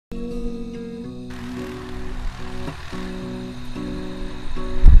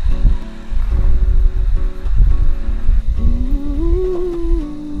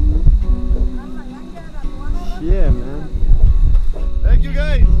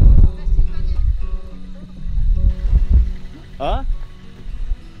Huh?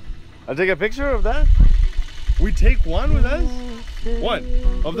 I'll take a picture of that. We take one with us? One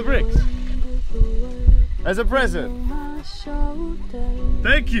of the bricks. As a present.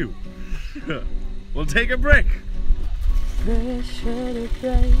 Thank you. We'll take a brick.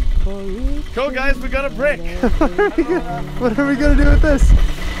 Cool guys, we got a brick. What are we gonna do with this?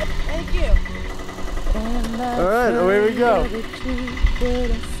 Thank you. Alright, away we go.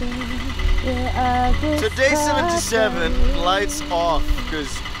 So day 77, lights off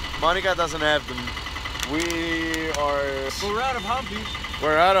because Monica doesn't have them. We're out of Humpy.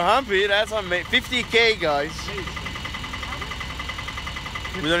 We're out of Humpy, that's on 50k guys.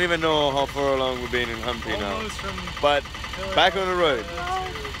 We don't even know how far along we've been in Humpy now. But back on the road.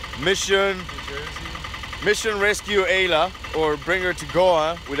 Mission rescue Ayla or bring her to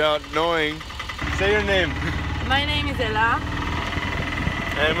Goa without knowing. Say your name. My name is Ella.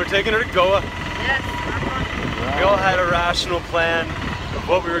 And we're taking her to Goa. Yes. We all had a rational plan of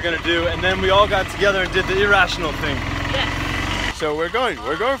what we were going to do, and then we all got together and did the irrational thing. Yes. So we're going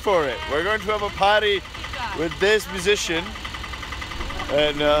for it. We're going to have a party with this musician,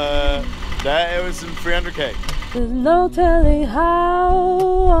 and that was some 300k. There's no telling how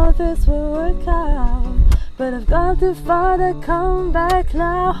all this will work out, but I've gone too far to come back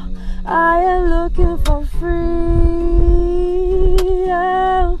now. I am looking for freedom.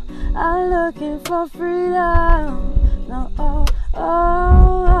 I'm looking for freedom. No,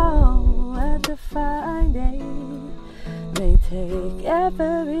 and to find it may take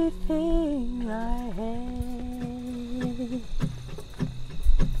everything I have.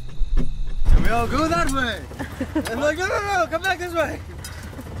 And we all go that way. And like, no, come back this way.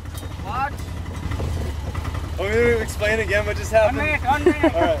 What? Want me to explain again what just happened? 1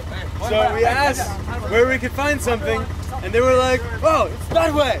 minute. Alright. So we asked where we could find something, and they were like, oh, it's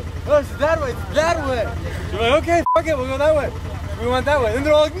that way. Oh, it's that way, it's that way. So we're like, okay, fuck it, we'll go that way. We went that way. And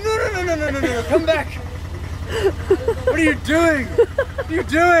they're all like, no, come back. What are you doing? What are you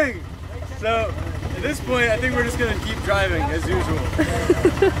doing? So at this point, I think we're just going to keep driving as usual.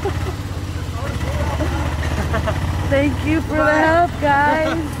 Thank you for the help,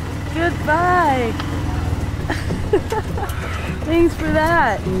 guys. Goodbye. Thanks for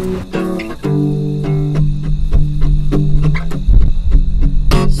that.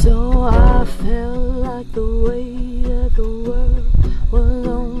 So I felt like the weight of the world was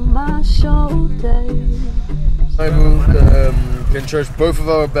on my shoulders. I moved, can charge both of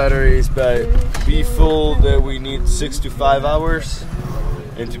our batteries, but to be full that we need 6 to 5 hours,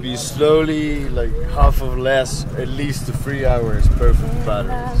 and to be slowly like half of less, at least to 3 hours both of the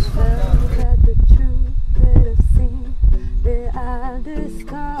batteries.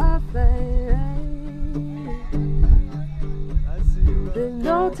 There's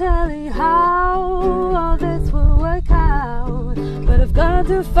no telling how all this will work out, but I've gone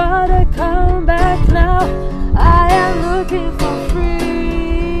too far to come back now. I am looking for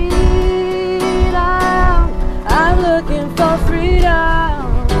freedom. I'm looking for freedom.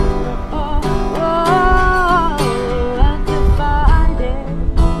 And to find it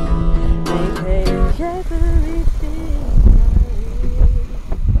may take everything.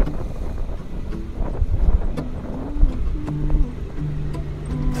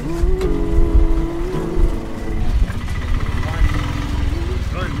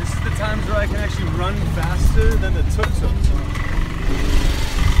 This is the times where I can actually run faster than the tuk-tuk.